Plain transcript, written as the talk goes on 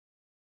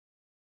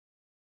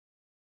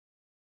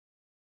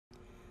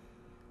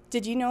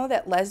Did you know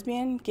that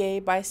lesbian,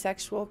 gay,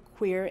 bisexual,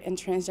 queer, and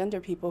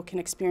transgender people can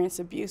experience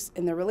abuse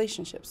in their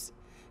relationships?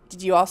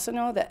 Did you also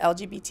know that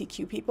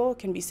LGBTQ people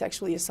can be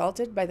sexually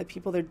assaulted by the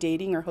people they're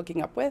dating or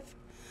hooking up with?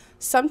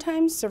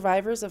 Sometimes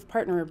survivors of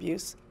partner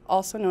abuse,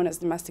 also known as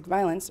domestic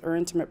violence or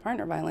intimate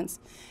partner violence,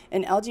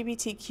 in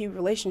LGBTQ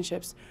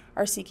relationships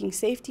are seeking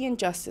safety and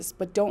justice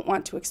but don't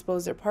want to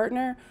expose their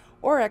partner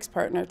or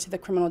ex-partner to the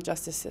criminal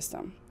justice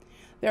system.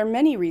 There are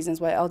many reasons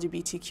why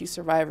LGBTQ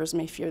survivors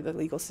may fear the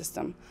legal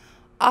system.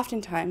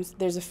 Oftentimes,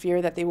 there's a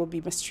fear that they will be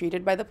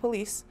mistreated by the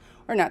police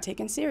or not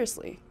taken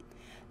seriously.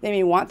 They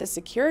may want the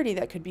security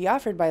that could be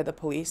offered by the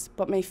police,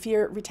 but may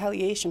fear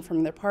retaliation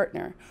from their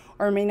partner,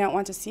 or may not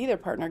want to see their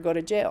partner go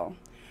to jail.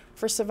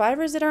 For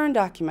survivors that are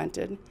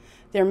undocumented,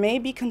 there may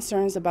be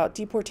concerns about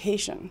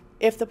deportation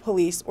if the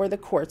police or the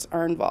courts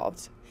are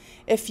involved.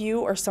 If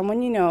you or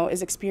someone you know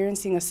is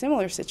experiencing a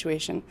similar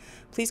situation,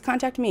 please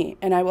contact me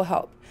and I will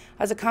help.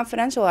 As a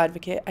confidential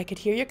advocate, I could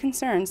hear your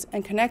concerns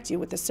and connect you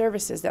with the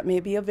services that may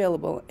be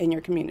available in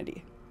your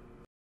community.